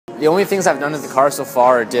The only things I've done to the car so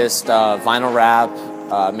far are just vinyl wrap,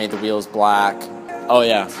 made the wheels black. Oh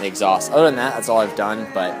yeah, the exhaust. Other than that, that's all I've done,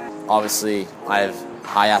 but obviously I have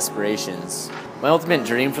high aspirations. My ultimate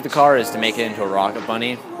dream for the car is to make it into a rocket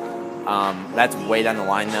bunny. That's way down the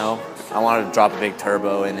line though. I wanted to drop a big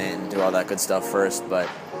turbo in it and do all that good stuff first, but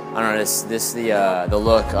I don't know, the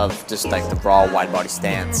look of just like the raw wide body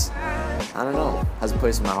stance. I don't know, has a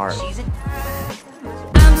place in my heart.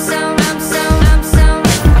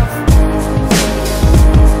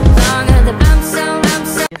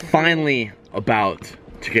 Finally about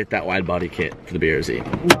to get that wide body kit for the BRZ.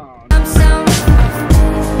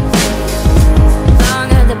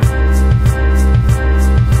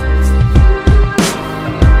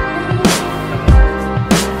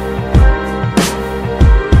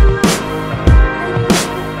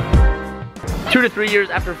 2 to 3 years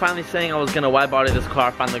after finally saying I was gonna wide body this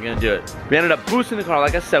car, finally gonna do it. We ended up boosting the car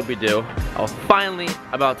like I said we do. I was finally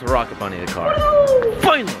about to rocket bunny the car.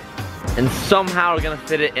 Finally! And somehow we're gonna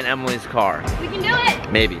fit it in Emily's car. We can do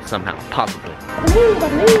it! Maybe, somehow, possibly. Wait,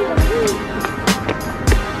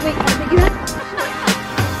 I think you have...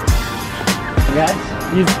 Guys,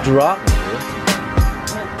 you dropped it.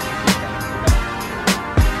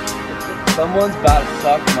 Someone's about to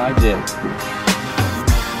suck my dick.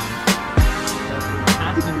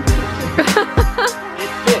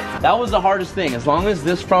 It fit. That was the hardest thing. As long as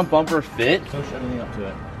this front bumper fit. Push everything up to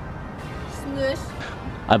it. Smush.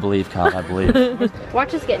 I believe, Kyle, I believe.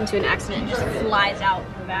 Watch us get into an accident and just flies out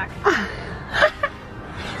the back.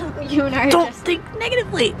 You and I are Don't think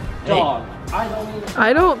negatively. Dog.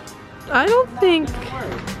 I don't think.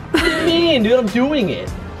 What do you mean, dude? I'm doing it.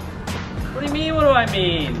 What do you mean, what do I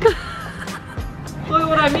mean? Look at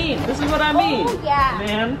what I mean. This is what I mean. Oh, yeah.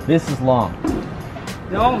 Man. This is long.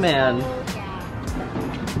 No, man.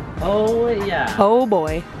 Oh, yeah. Oh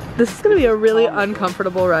boy. This is gonna be a really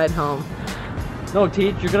uncomfortable ride home. No,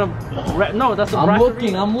 Teach, you're gonna... No, that's a I'm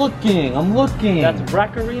looking. That's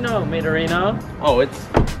Braccarino, Materino. Oh,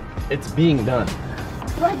 it's being done.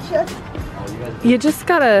 You just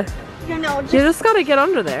gotta You know, you just gotta get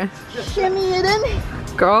under there. shimmy it in.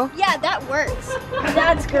 Girl. Yeah, that works.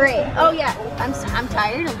 That's great. Oh yeah, I'm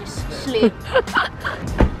tired. I'm just sleep.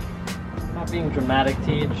 Not being dramatic,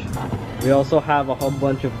 Teach. We also have a whole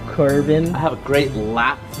bunch of curbing. I have a great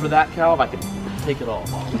lap for that, Cal. If I could take it all.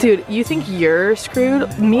 Dude, you think you're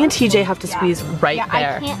screwed? Me and TJ have to squeeze right yeah,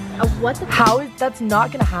 there. I can't. What the? How is that's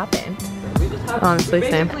not gonna happen? We just have, Honestly, we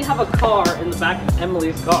same. basically have a car in the back of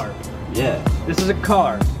Emily's car. Yeah. This is a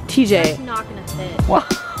car. It's TJ. not gonna fit. What?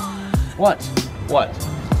 What,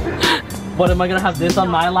 am I gonna have this on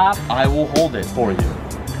my lap? I will hold it for you.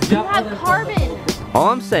 You have carbon. All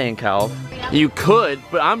I'm saying, Cal, you could,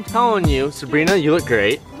 but I'm telling you, Sabrina, you look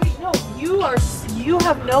great. Wait, no, you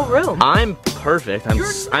have no room. I'm perfect.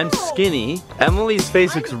 I'm skinny. Emily's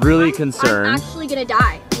face looks really concerned. I'm actually gonna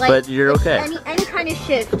die. Like, But you're okay. Any kind of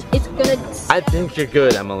shift, it's gonna. I think you're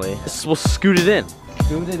good, Emily. We'll scoot it in.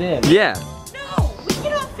 Scoot it in. Yeah. No, we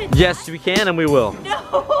cannot fit. Yes, we can and we will.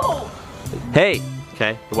 No. Hey.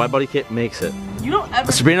 Okay, the wide body kit makes it. You don't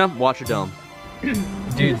ever. Sabrina, watch your dome.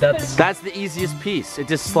 Dude, That's the easiest piece. It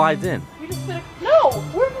just slides in. You just fit no.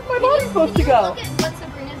 Where's my body supposed to go? Look at what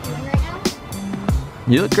Sabrina's doing right now.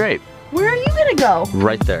 You look great. Where are you gonna go?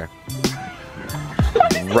 Right there.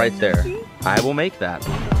 Right there. I will make that.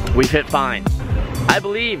 We fit fine. I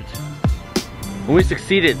believed. We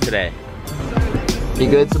succeeded today. You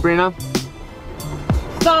good, Sabrina?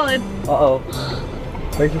 Solid. Uh-oh.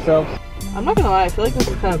 Brace yourself. I'm not gonna lie, I feel like this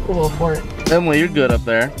is kind of cool for it. Emily, you're good up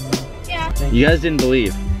there. Yeah. You guys didn't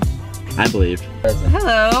believe. I believed.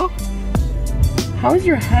 Hello. How is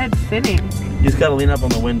your head fitting? You just gotta lean up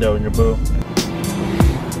on the window in your boo.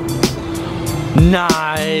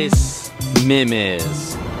 Nice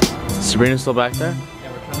mimis. Sabrina still back there?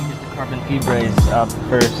 Yeah, we're trying to get the carbon feed brace up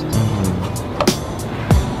first.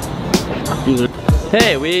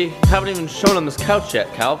 Hey, we haven't even shown on this couch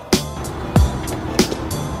yet, Cal.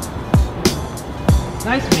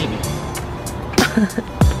 Nice baby.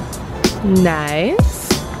 Nice.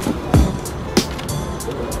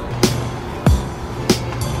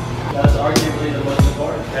 That's arguably the most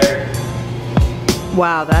important pair.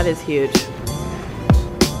 Wow, that is huge.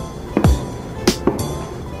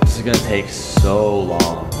 This is gonna take so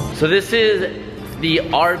long. So this is the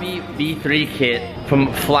RB V3 kit from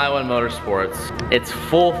Poway Motorsports. It's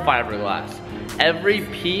full fiberglass. Every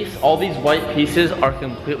piece, all these white pieces are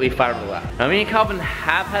completely fiberglass. Now me and Calvin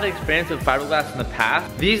have had experience with fiberglass in the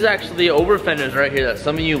past. These are actually over fenders right here that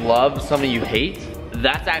some of you love, some of you hate.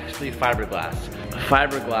 That's actually fiberglass.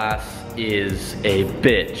 Fiberglass is a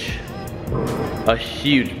bitch. A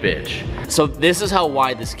huge bitch. So this is how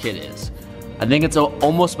wide this kit is. I think it's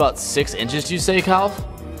almost about 6 inches, do you say, Cal?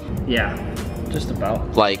 Yeah, just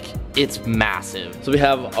about. Like, it's massive. So we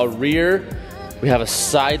have a rear, we have a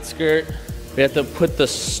side skirt, we have to put the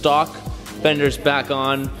stock fenders back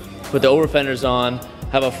on, put the over fenders on,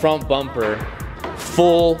 have a front bumper,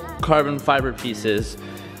 full carbon fiber pieces.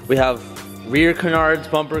 We have rear canards,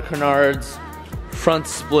 bumper canards, front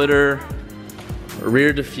splitter,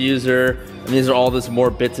 rear diffuser, and these are all just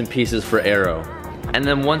more bits and pieces for aero. And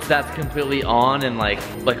then once that's completely on and like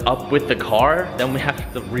up with the car, then we have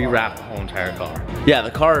to rewrap the whole entire car. Yeah,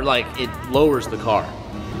 the car, like, it lowers the car.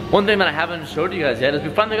 One thing that I haven't showed you guys yet is we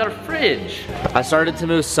finally got a fridge. I started to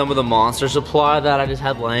move some of the Monster supply that I just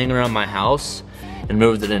had laying around my house and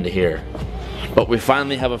moved it into here. But we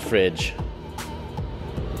finally have a fridge.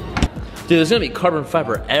 Dude, there's gonna be carbon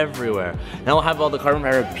fiber everywhere. Now we'll have all the carbon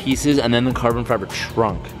fiber pieces and then the carbon fiber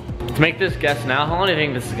trunk. To make this guess now, how long do you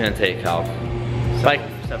think this is gonna take, Cal? Like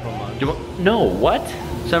several months. No, what?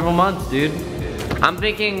 Several months, dude. I'm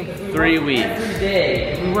thinking 3 weeks. Every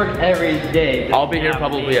day. We work every day. I'll be here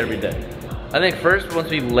probably every day. I think first, once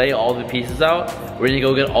we lay all the pieces out, we're gonna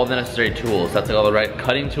go get all the necessary tools. That's like all the right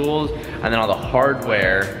cutting tools, and then all the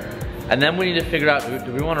hardware. And then we need to figure out,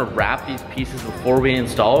 do we want to wrap these pieces before we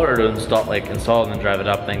install it, or do we install it and then drive it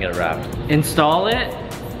up, then get it wrapped? Install it,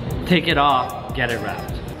 take it off, get it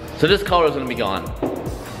wrapped. So this color is gonna be gone.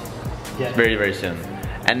 Yeah. Very, very soon.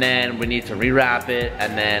 And then we need to rewrap it,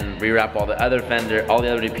 and then rewrap all the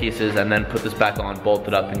other pieces, and then put this back on, bolt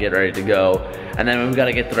it up, and get ready to go. And then we've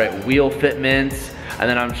gotta get the right wheel fitments, and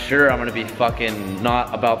then I'm sure I'm gonna be fucking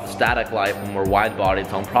not about the static life when we're wide bodied,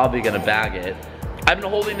 so I'm probably gonna bag it. I've been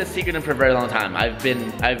holding this secret in for a very long time. It's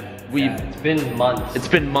been months. It's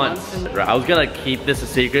been months. I was gonna keep this a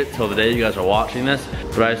secret till the day you guys are watching this,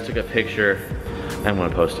 but I just took a picture and I'm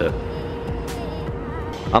gonna post it.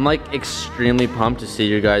 I'm like extremely pumped to see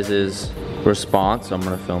your guys' response, so I'm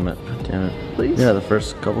gonna film it. Damn it. Please? Yeah, the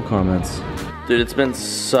first couple comments. Dude, it's been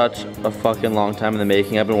such a fucking long time in the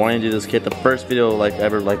making. I've been wanting to do this kit. The first video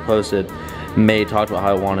ever posted, May talked about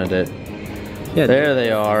how I wanted it. Yeah, there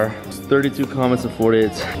they are. 32 comments in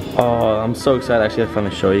 48. Oh, I'm so excited actually to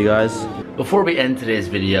finally show you guys. Before we end today's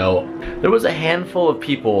video, there was a handful of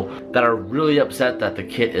people that are really upset that the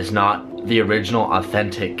kit is not the original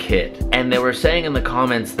authentic kit. And they were saying in the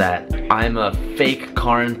comments that I'm a fake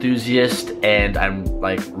car enthusiast and I'm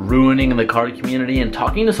like ruining the car community and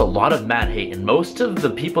talking just a lot of mad hate. And most of the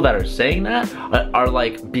people that are saying that are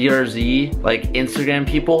like BRZ, like Instagram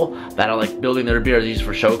people that are like building their BRZs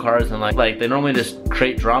for show cars, and like they normally just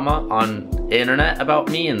create drama on the internet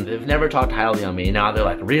about me, and they've never talked highly on me. Now they're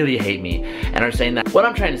like really hate me and are saying that. What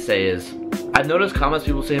I'm trying to say is, I've noticed comments,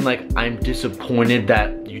 people saying like, I'm disappointed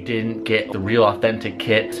that you didn't get the real authentic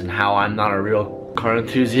kit, and how I'm not a real car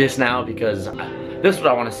enthusiast now, because this is what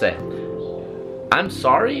I want to say. I'm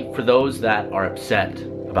sorry for those that are upset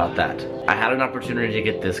about that. I had an opportunity to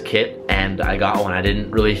get this kit and I got one. I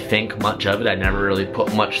didn't really think much of it. I never really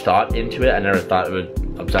put much thought into it. I never thought it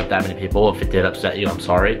would upset that many people. If it did upset you, I'm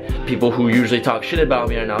sorry. People who usually talk shit about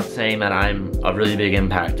me are now saying that I'm a really big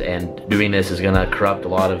impact, and doing this is gonna corrupt a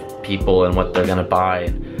lot of people and what they're gonna buy.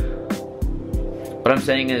 What I'm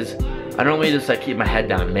saying is, I normally just like keep my head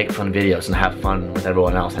down and make fun videos and have fun with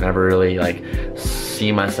everyone else. I never really like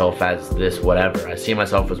see myself as this whatever. I see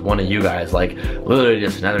myself as one of you guys, like literally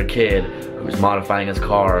just another kid who's modifying his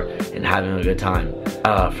car and having a good time.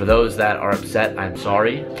 For those that are upset, I'm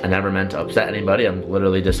sorry. I never meant to upset anybody. I'm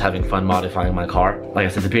literally just having fun modifying my car. Like I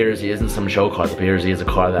said, the BRZ isn't some show car. The BRZ is a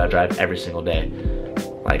car that I drive every single day.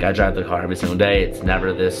 Like I drive the car every single day. It's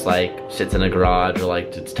never this like sits in a garage or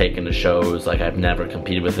like it's taken to shows. Like I've never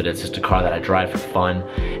competed with it. It's just a car that I drive for fun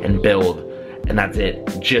and build, and that's it,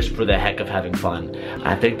 just for the heck of having fun.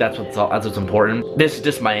 I think that's what's important. This is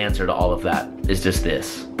just my answer to all of that. It's just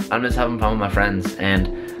this. I'm just having fun with my friends, and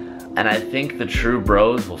I think the true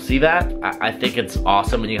bros will see that. I think it's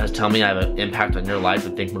awesome when you guys tell me I have an impact on your life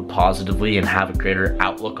and think more positively and have a greater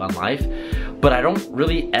outlook on life. But I don't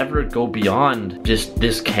really ever go beyond just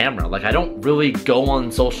this camera. Like I don't really go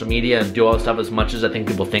on social media and do all this stuff as much as I think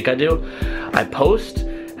people think I do. I post,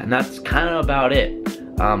 and that's kind of about it.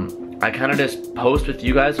 I kind of just post with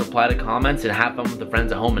you guys, reply to comments, and have fun with the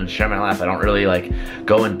friends at home and share my life. I don't really like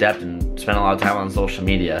go in depth and spend a lot of time on social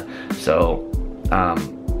media. So,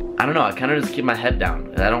 I don't know, I kind of just keep my head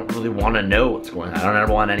down, and I don't really want to know what's going on. I don't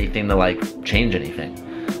ever want anything to like change anything.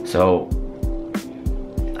 So,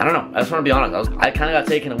 I don't know, I just want to be honest. I kind of got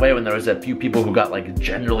taken away when there was a few people who got like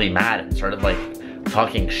generally mad and started like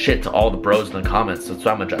talking shit to all the bros in the comments, so that's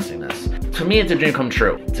why I'm addressing this. To me, it's a dream come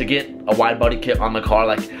true to get a wide body kit on the car.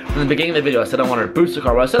 Like from the beginning of the video, I said I wanted to boost the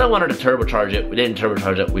car. Well, I said I wanted to turbocharge it. We didn't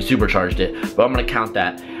turbocharge it, we supercharged it, but I'm gonna count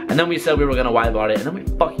that. And then we said we were gonna wide body it, and then we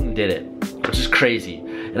fucking did it, which is crazy.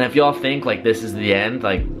 And if y'all think like this is the end,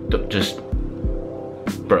 like just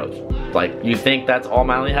bros, like you think that's all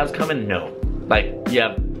Miley has coming? No, like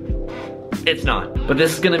yeah. It's not. But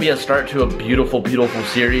this is gonna be a start to a beautiful, beautiful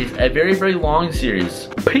series. A very, very long series.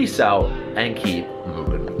 Peace out and keep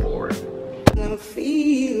moving forward. I'm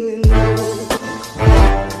feeling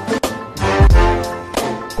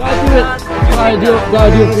Gotta do it for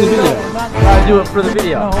the video. Gotta do it for the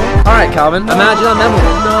video. Alright, Calvin, imagine I'm Emily.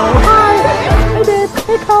 I did.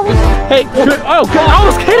 Hey, Calvin. Hey, I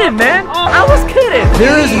was kidding, man. I was kidding.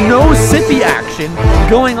 There is no sippy action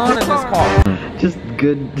going on in this car. Just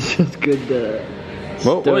good.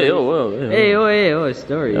 Whoa, Hey,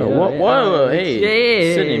 story. Whoa, hey,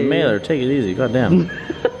 yeah. Sydney Mailer, take it easy, goddamn.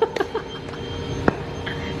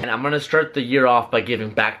 And I'm gonna start the year off by giving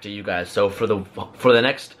back to you guys. So for the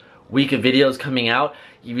next week of videos coming out,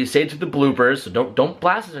 you say to the bloopers, so don't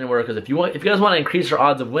blast us anywhere, because if you guys want to increase your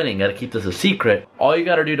odds of winning, gotta keep this a secret. All you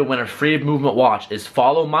gotta do to win a free Movement Watch is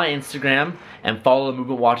follow my Instagram and follow the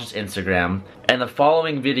Movement Watch's Instagram. And the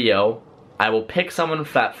following video, I will pick someone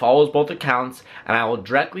that follows both accounts, and I will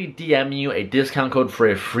directly DM you a discount code for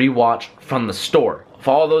a free watch from the store.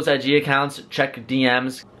 Follow those IG accounts, check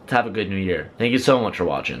DMs, have a good new year. Thank you so much for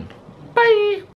watching. Bye!